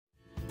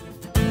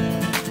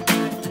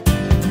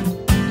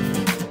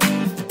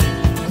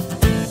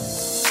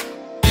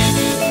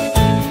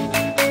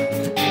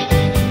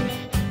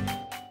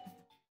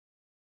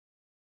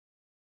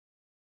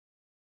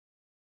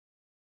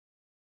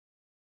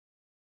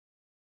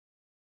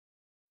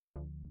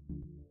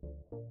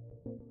So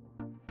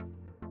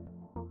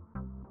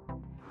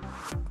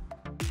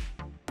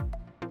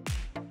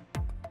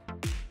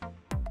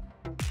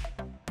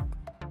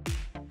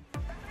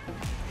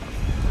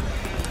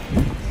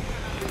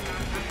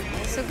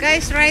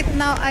guys, right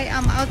now I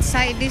am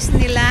outside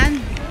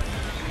Disneyland,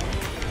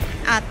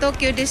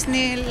 Tokyo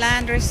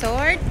Disneyland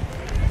Resort,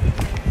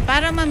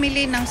 para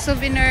mamili ng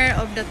souvenir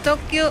of the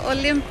Tokyo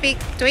Olympic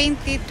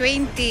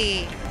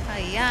 2020.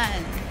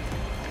 Ayan.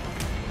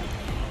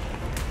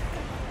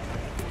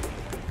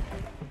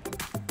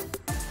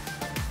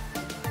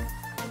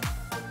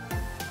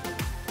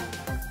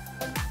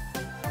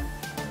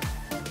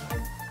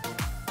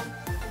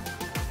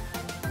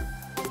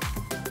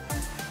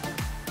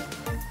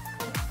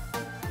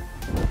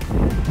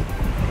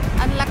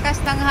 Ang lakas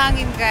ng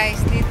hangin guys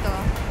dito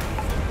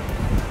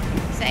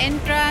sa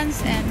entrance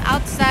and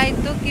outside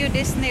Tokyo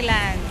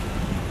Disneyland.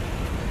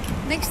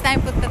 Next time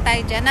punta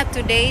tayo dyan, not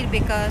today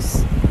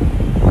because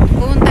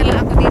pumunta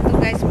lang ako dito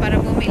guys para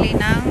bumili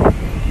ng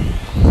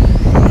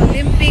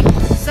Olympic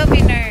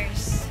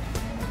souvenirs.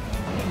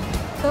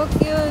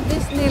 Tokyo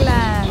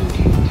Disneyland.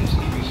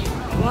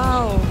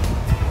 Wow,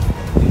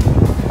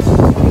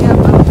 we have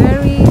a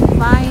very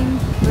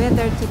fine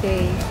weather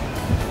today.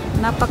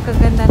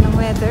 Napakaganda ng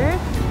weather.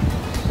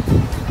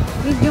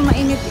 Medyo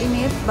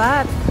mainit-init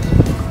but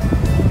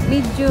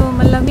medyo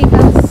malamig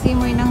ang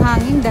simoy ng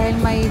hangin dahil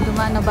may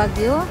dumaan na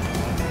bagyo.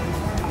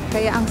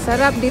 Kaya ang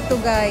sarap dito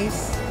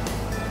guys.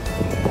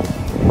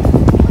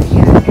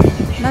 Ayan.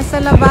 Nasa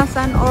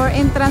labasan or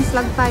entrance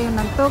lang tayo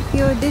ng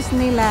Tokyo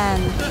Disneyland.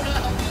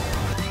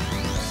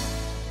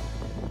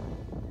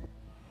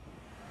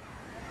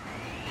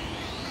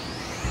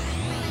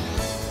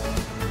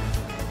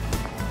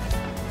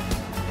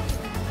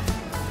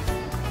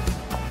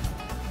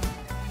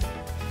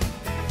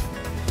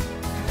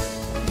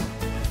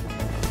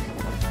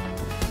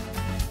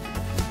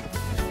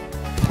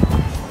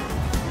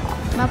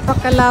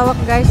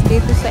 Napakalawak guys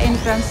dito sa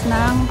entrance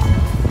ng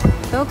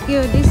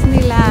Tokyo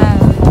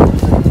Disneyland.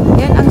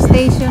 Yan ang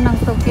station ng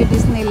Tokyo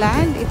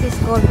Disneyland. It is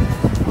called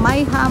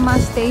Maihama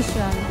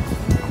Station.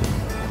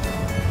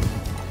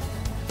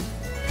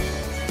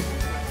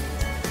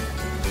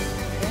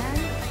 Yan.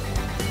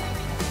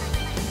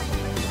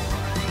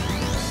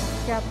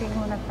 Shopping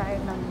muna tayo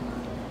ng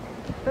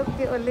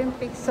Tokyo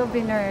Olympic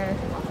souvenir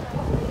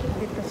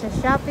dito sa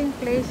shopping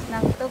place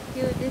ng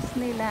Tokyo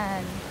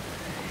Disneyland.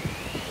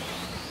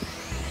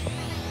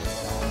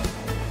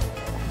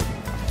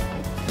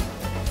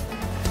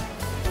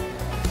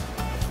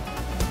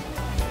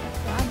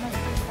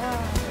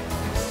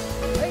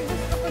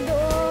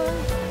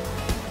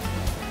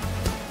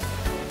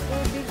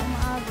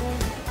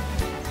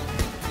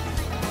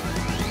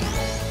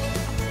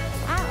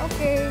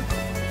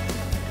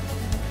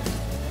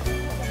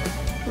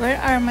 Where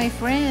are my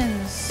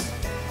friends?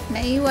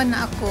 Naiwan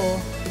na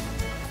ako.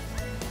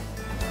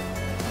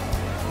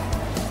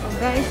 So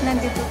guys,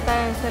 nandito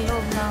tayo sa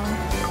loob ng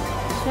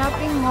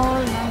shopping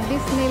mall ng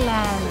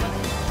Disneyland.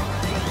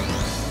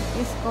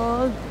 It's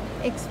called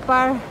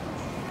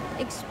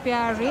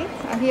Espiari.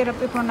 Ang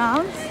hirap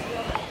i-pronounce.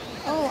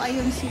 Oh,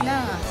 ayun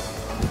sila.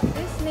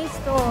 Disney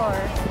Store.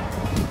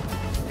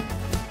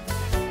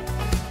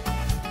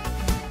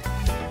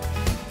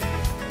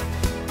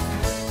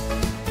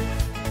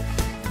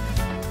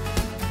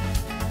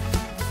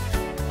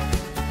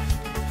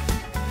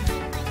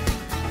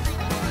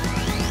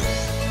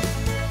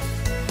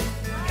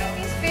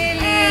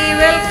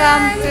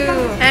 Welcome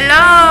to...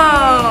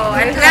 Hello!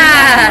 At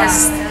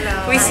last!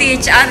 Hello. We see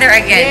each other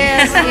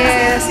again.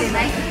 Yes, yes.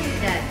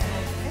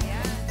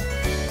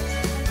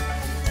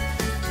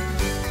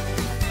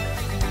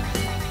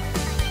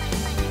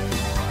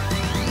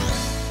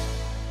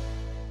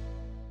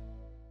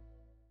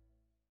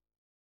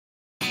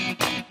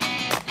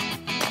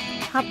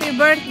 Happy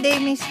birthday,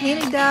 Miss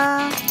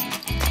Hilda.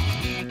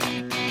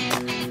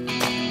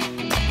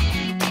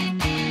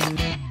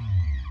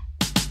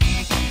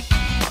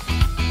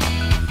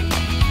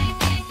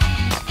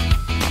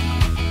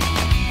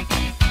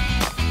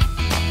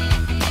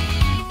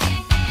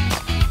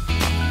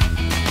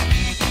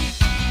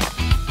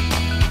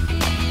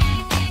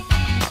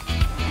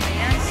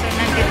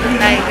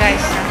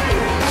 Guys,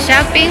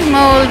 shopping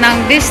mall ng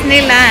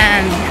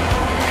Disneyland.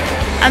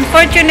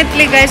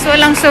 Unfortunately guys,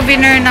 walang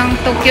souvenir ng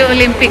Tokyo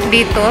Olympic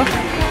dito.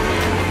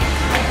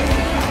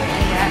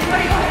 Ayan.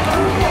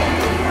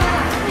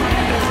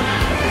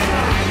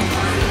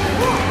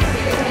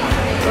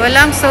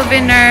 Walang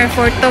souvenir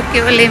for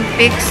Tokyo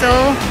Olympic,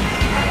 so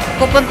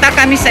pupunta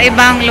kami sa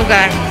ibang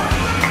lugar.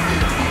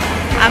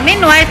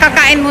 Meanwhile,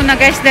 kakain muna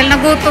guys dahil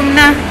nagutom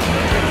na.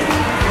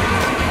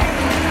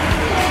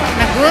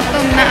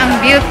 Nagutom na ang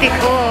beauty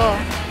ko.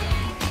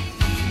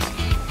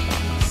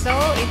 So,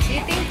 it's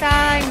eating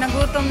time.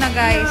 Nagutom na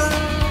guys.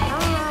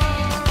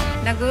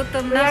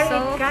 Nagutom na.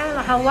 So,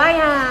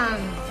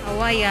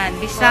 Hawaiian.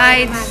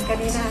 Besides,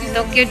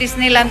 Tokyo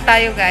Disneyland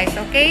tayo guys.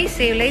 Okay?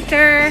 See you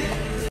later.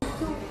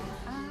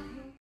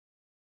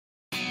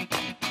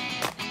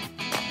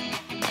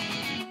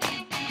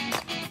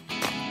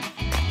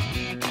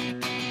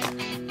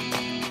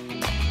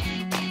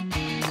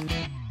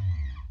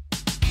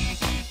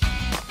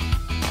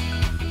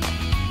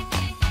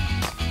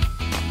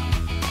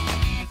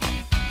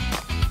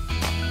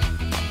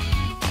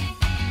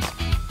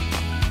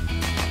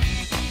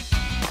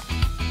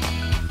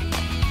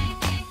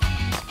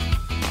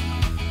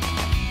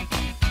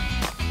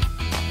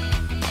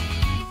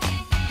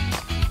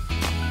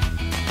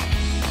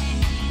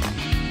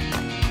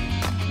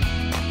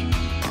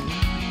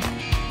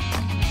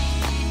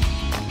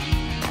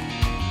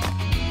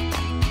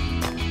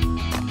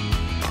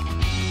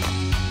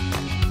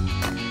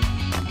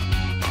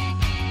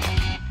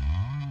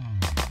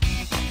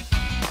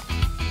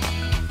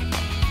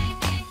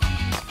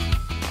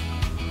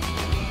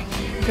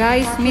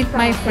 Guys, meet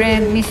my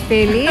friend, Miss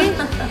Peli.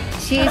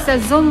 She is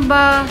a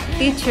Zumba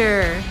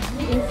teacher.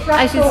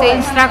 I should say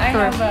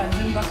instructor.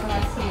 Zumba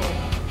class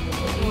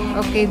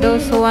here. Okay,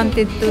 those who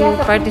wanted to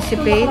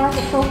participate.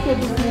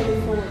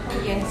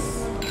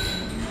 Yes.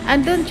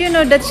 And don't you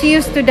know that she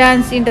used to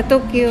dance in the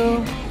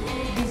Tokyo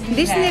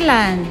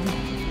Disneyland?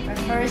 Her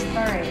first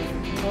parade.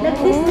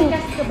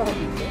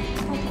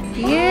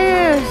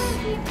 Yes.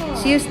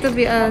 She used to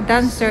be a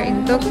dancer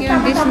in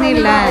Tokyo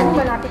Disneyland.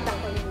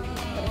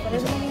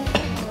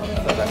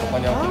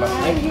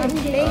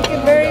 Thank you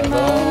very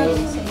much.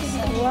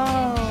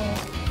 Wow.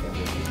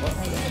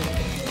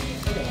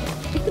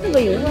 Ito na ba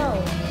yun?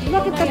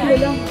 Bakit tatlo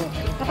lang?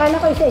 Akala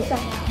ko isa-isa.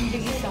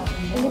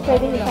 Hindi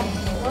pwede isa.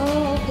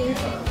 Oh, okay.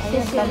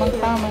 Ayun,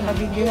 tamang-tama na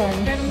videohan.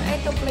 Pero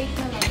ito plate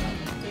na lang.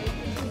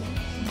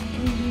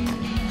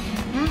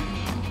 Ha?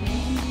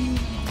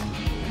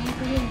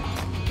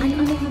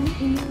 Ano kami?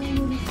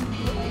 Hindi.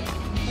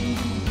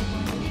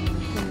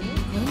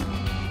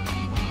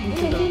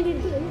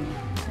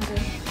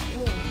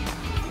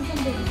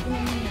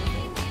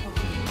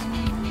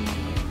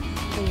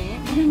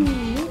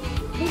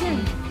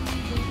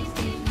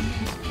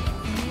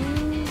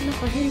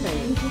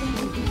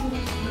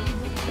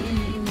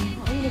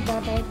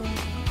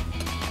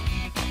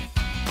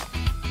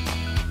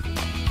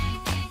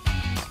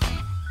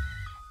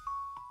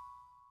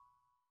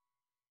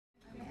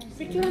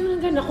 Picture mo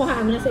lang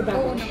nakuhaan mo na sa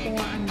ibabaw.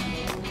 Nakuhaan.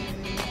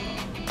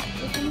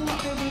 Kumuha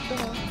kayo dito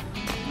ha.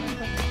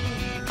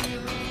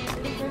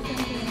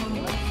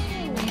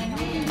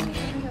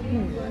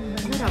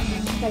 Sarap.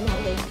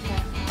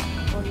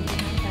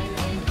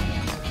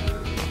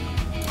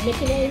 May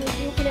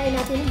kinain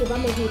natin, di ba?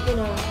 May dito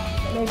na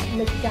may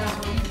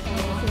nagsahan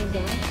sa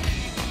sinigang.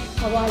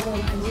 Hawaii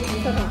ang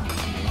sarap.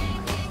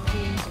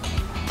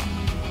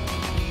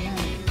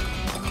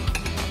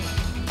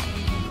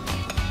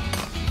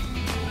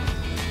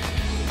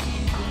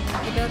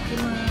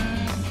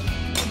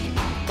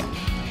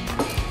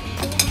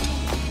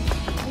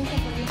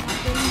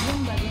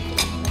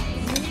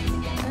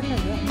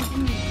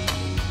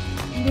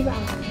 Hindi ba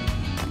ang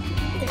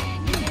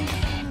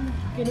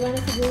ginawa na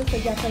siguro sa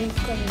Japanese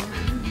kanina.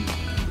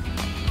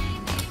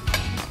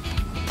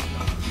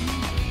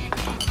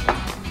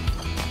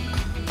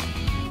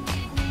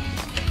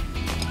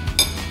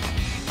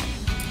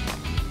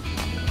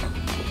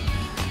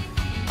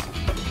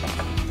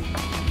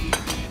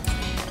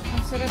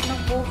 Ang sarap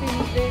ng coffee,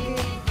 Miss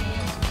Belly.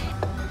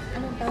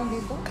 Anong tawag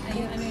dito?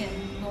 Ayun, ano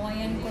yan?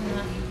 Hawaiian ko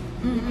na.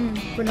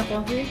 Puna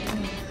coffee?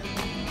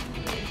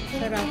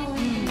 Sarap.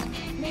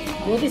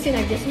 Buti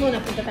sinadjust mo,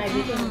 napunta tayo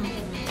dito.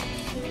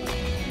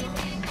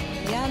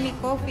 Yummy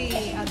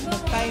coffee at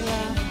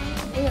Odaiba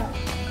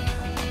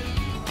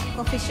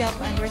coffee shop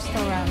and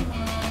restaurant.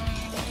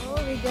 So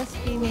we just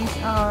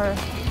finished our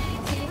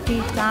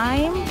tea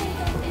time.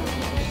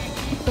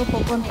 So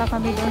pupunta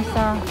kami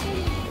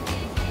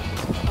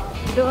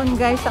doon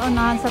guys sa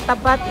unahan, sa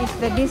tapat is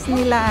the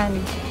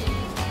Disneyland.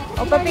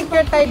 O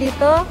pa-picture tayo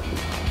dito.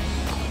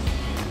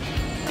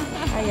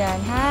 Ayan,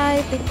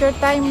 hi, picture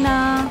time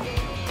na.